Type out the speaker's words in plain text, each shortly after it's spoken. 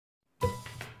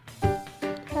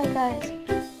Hey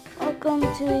guys, welcome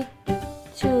to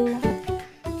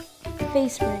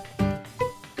Facerig.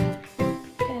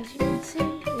 As you can see,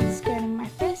 it's scanning my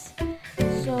face.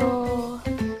 So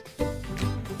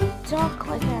talk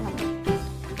like animal.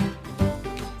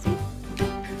 See?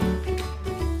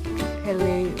 Hello,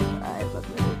 I'm a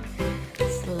little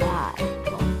slime.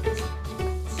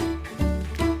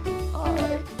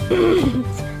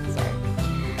 Sorry.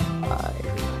 I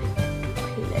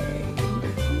like playing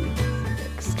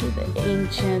next to the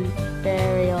ancient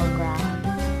burial ground.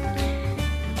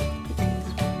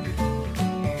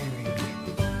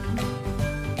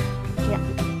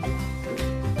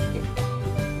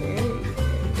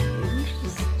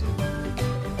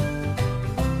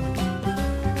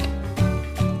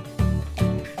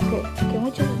 Can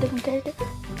we choose a different character?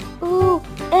 Ooh,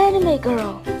 anime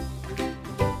girl.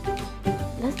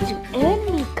 Let's do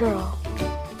anime girl.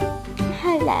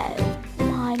 Hello,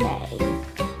 my name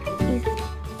is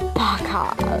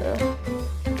Baka.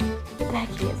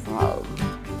 Becky is low.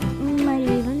 My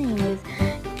real name is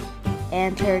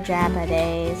enter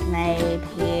Japanese name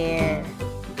here.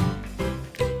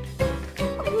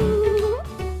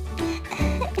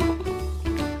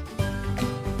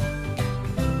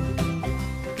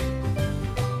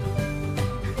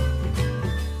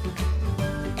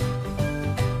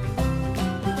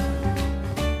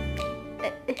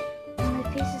 My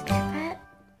face is too fat.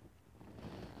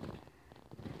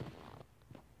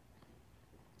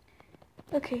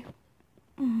 Okay.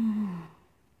 I'm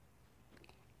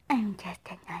just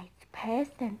a nice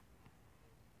person.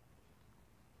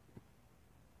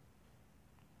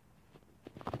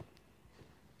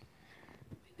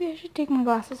 Maybe I should take my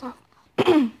glasses off.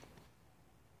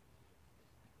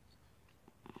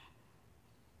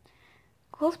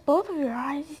 Close both of your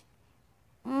eyes.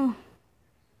 That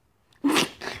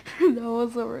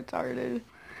was so retarded.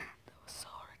 That was so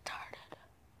retarded.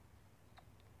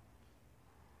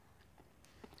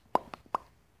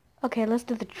 Okay, let's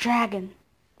do the dragon.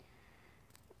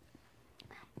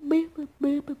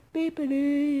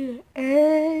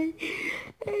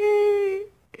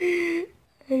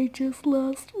 I just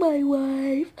lost my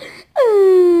wife.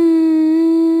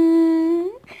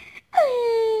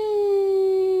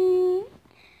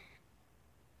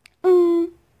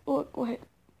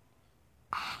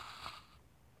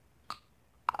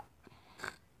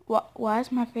 What? Why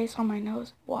is my face on my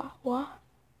nose? Why?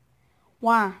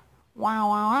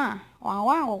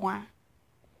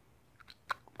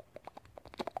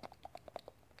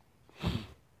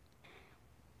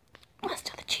 Let's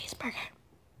do the cheeseburger.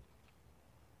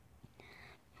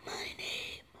 My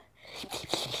name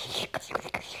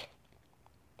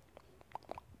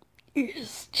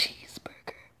is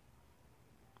Cheeseburger.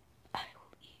 I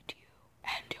will eat you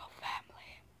and your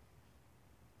family.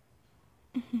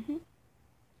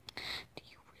 Do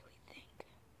you really think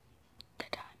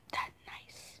that I'm that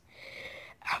nice?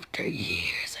 After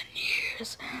years and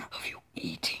years of you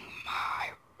eating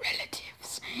my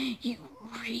relatives, you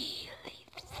really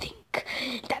think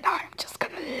that I'm just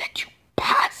gonna let you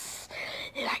pass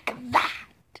like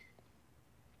that?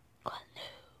 Well, no.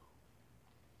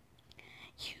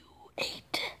 You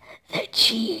ate the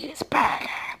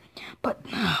cheeseburger, but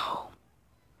no,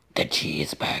 the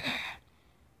cheeseburger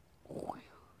will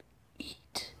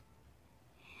eat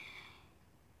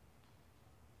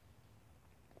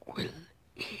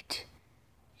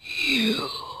you.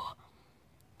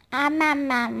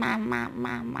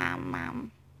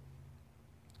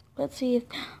 Let's see if,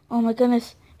 oh my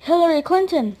goodness, Hillary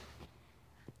Clinton.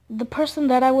 The person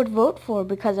that I would vote for,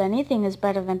 because anything is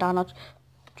better than Donald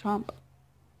Trump.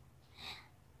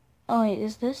 Oh wait,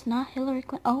 is this not Hillary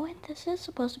Clinton? Oh wait, this is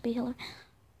supposed to be Hillary.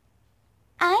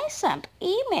 I sent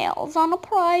emails on a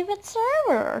private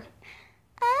server.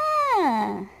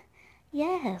 Ah,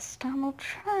 yes, Donald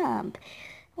Trump.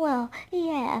 Well,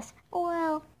 yes,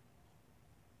 well,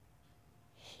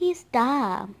 he's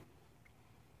dumb.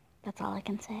 That's all I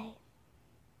can say.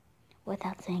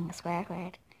 Without saying a swear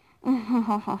word.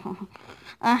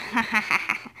 I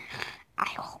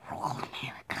will rule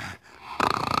America.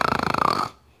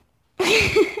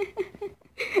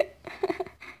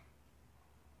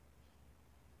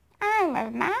 I'm a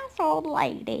nice old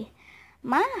lady.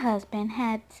 My husband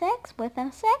had sex with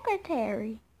a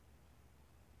secretary.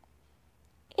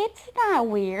 It's not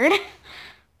weird.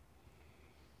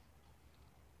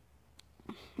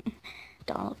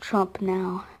 Donald Trump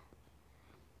now.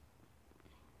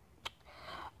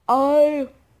 I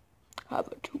have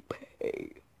a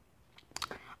toupee.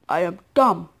 I am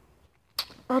dumb.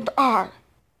 And I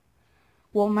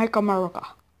will make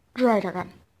America great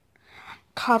again.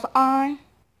 'Cause I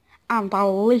am the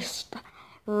least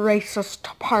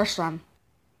racist person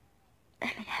in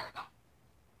America.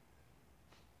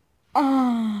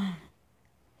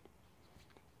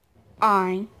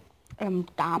 I am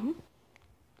dumb.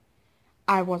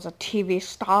 I was a TV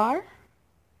star.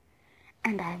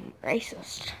 And I'm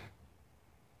racist.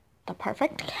 The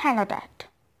perfect candidate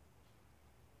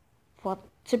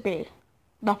to be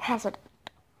the president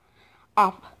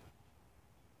of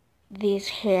these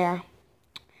here.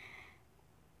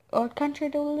 What country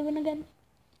do we live in again?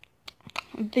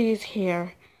 These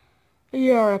here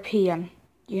European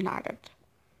United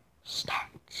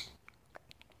States.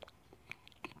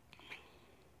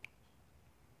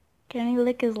 Can he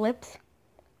lick his lips?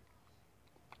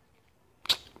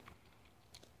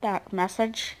 That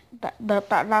message,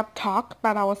 that talk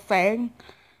that I was saying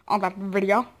on that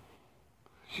video,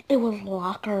 it was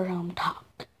locker room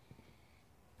talk.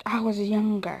 I was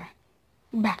younger,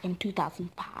 back in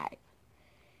 2005.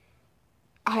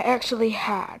 I actually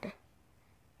had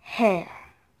hair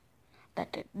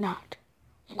that did not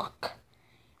look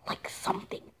like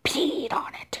something peed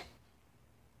on it.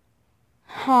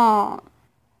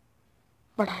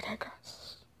 But I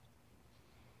digress.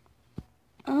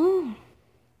 Oh.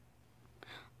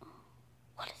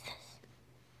 What is this?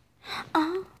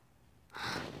 Oh.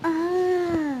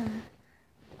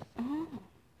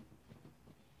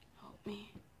 Help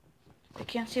me. I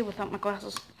can't see without my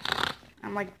glasses.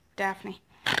 I'm like Daphne.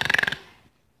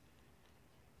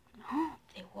 Oh,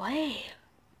 they wave.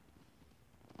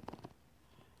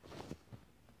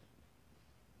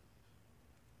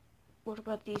 What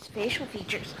about these facial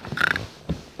features?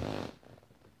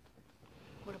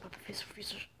 What about the facial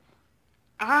features?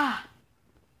 Ah!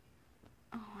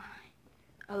 Oh,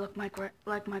 I look like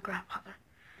my grandfather.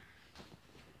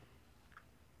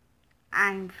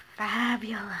 I'm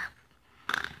fabulous.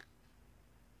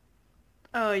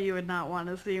 Oh, you would not want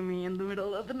to see me in the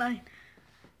middle of the night.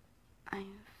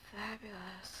 I'm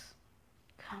fabulous.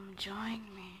 Come join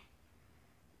me.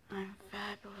 I'm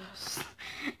fabulous.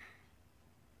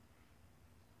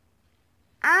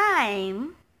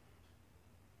 I'm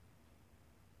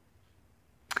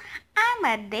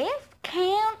a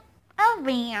discount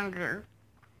Avenger.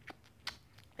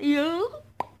 You?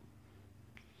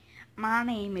 My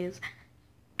name is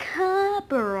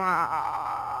Copyright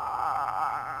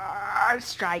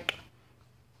Strike.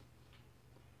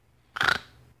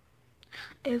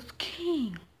 Is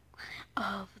king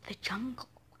of the jungle.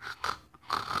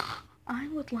 I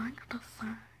would like to say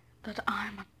that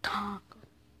I'm a dog.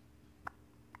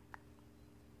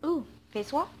 Ooh, face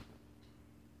swap?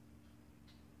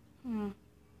 Don't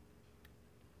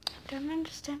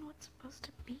understand what's supposed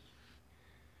to be.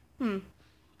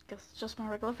 Guess it's just my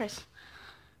regular face.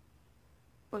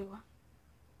 Wait, what?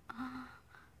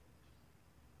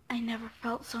 I never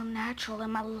felt so natural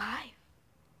in my life.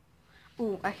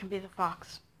 Ooh, I can be the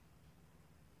fox.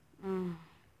 I'm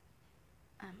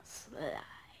a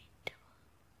slide.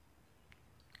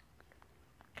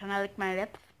 Can I lick my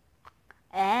lips?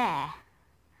 Ah.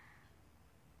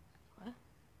 What? Is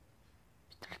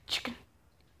that a chicken?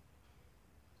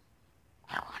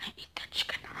 I want to eat that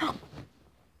chicken.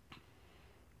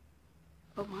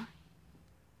 Oh my.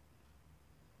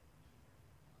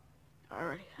 I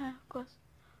already have, of course.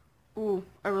 Ooh,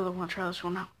 I really want to try this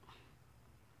one out.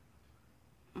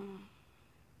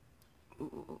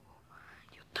 Ooh,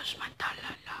 you touch my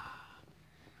ta-la-la.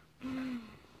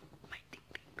 My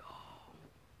ding-ding-dong.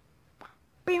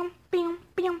 Bing, bing,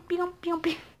 bing, bing, bing,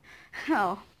 bing.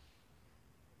 Oh.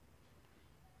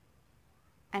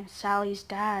 I'm Sally's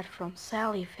dad from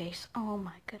Sally Face. Oh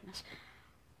my goodness.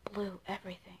 Blue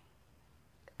everything.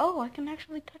 Oh, I can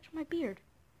actually touch my beard.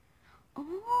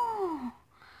 Oh.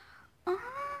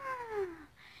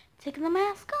 Taking the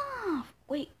mask off.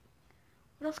 Wait.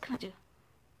 What else can I do?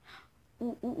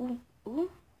 Ooh, ooh, ooh,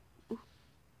 ooh. Ooh.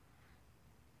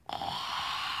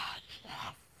 Oh,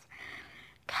 yes.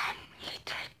 Come,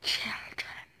 little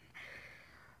children.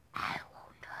 I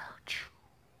won't hurt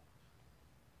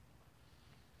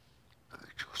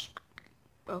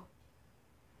you.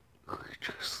 I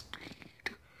just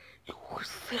need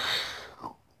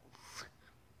yourselves.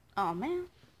 Oh, man.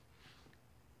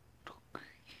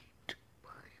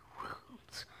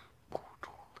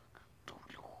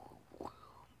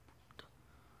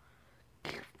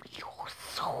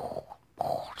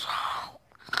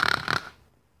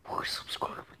 Please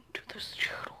subscribing to this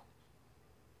channel.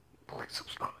 Please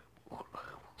subscribe or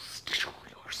I will steal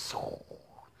your soul.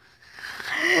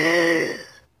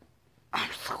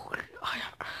 I'm sorry, I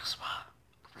have asthma.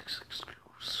 Please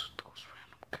excuse those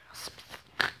random gasps.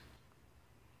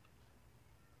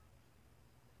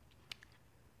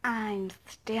 I'm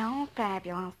still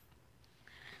fabulous.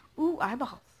 Ooh,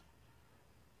 eyeballs.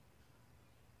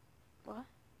 What?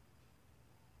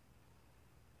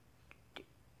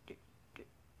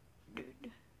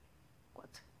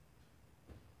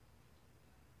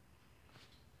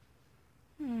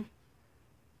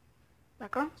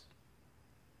 Backgrounds?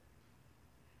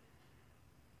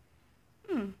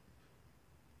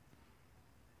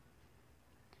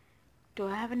 Do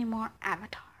I have any more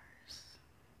avatars?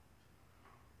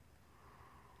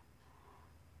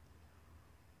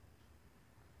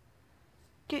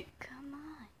 Dude, come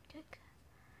on.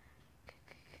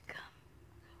 Come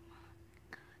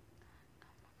on.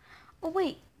 Oh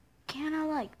wait, can I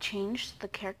like change the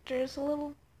characters a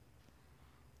little?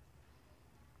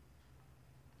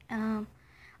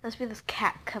 Let's be this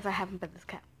cat, because I haven't been this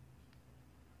cat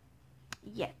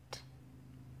yet.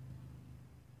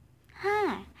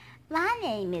 Hi, my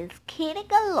name is Kitty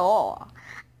Galore.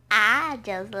 I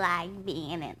just like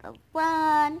being in the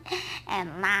sun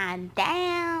and lying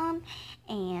down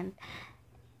and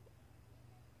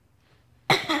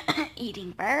eating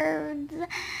birds.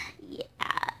 Yeah,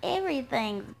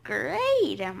 everything's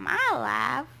great in my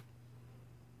life.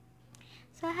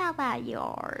 So how about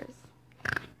yours?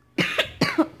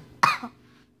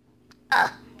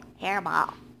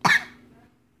 Hairball.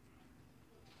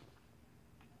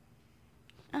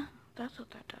 That's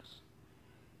what that does.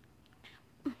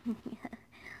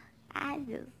 I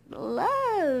just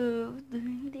love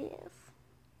doing this.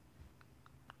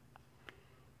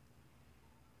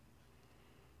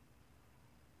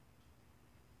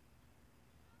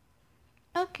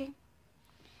 Okay.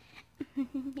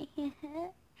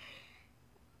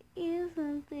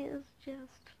 Isn't this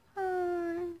just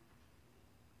fun?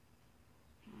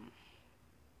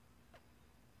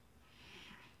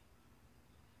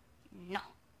 No.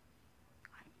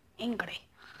 I'm angry.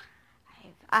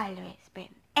 I've always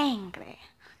been angry.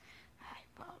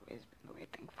 I've always been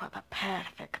waiting for the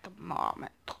perfect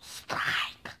moment to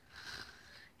strike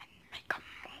and make a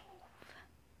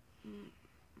move.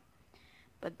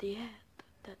 But yet,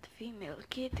 that female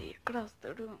kitty across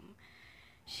the room,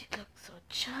 she looks so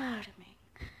charming.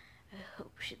 I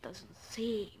hope she doesn't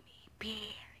see me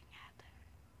peering at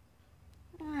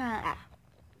her.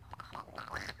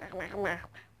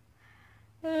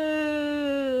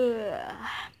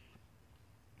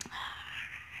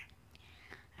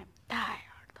 I'm tired.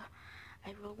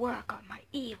 I will work on my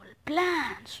evil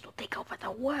plans to take over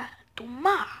the world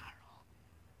tomorrow.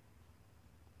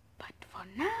 But for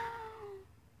now,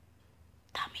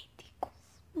 tummy tickles.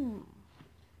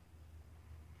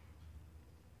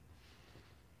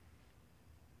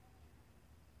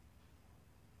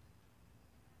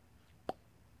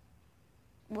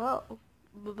 Well,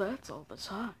 that's all the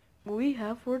time we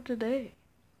have for today.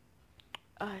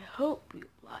 I hope you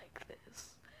like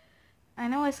this. I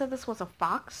know I said this was a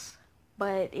fox,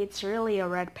 but it's really a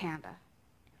red panda.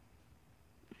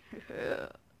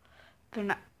 They're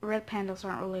not, red pandas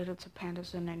aren't related to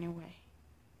pandas in any way.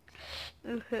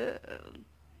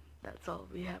 That's all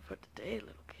we have for today,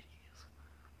 little kitties.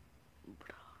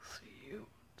 But I'll see you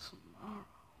tomorrow.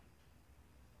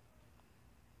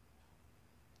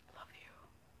 Love you.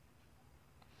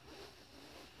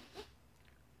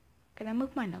 Can I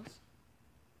move my nose?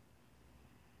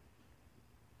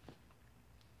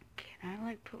 Can I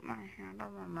like put my hand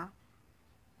on my mouth?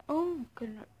 Oh,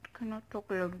 can I talk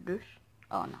like this?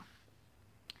 Oh no.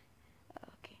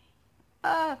 Okay.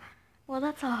 Well,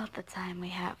 that's all the time we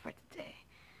have for today.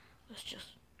 Let's just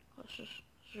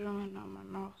zoom in on my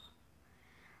mouth.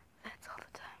 That's all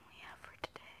the time we have for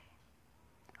today.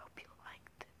 Hope you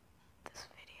liked this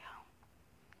video.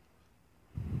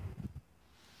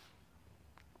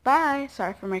 Bye.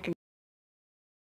 Sorry for making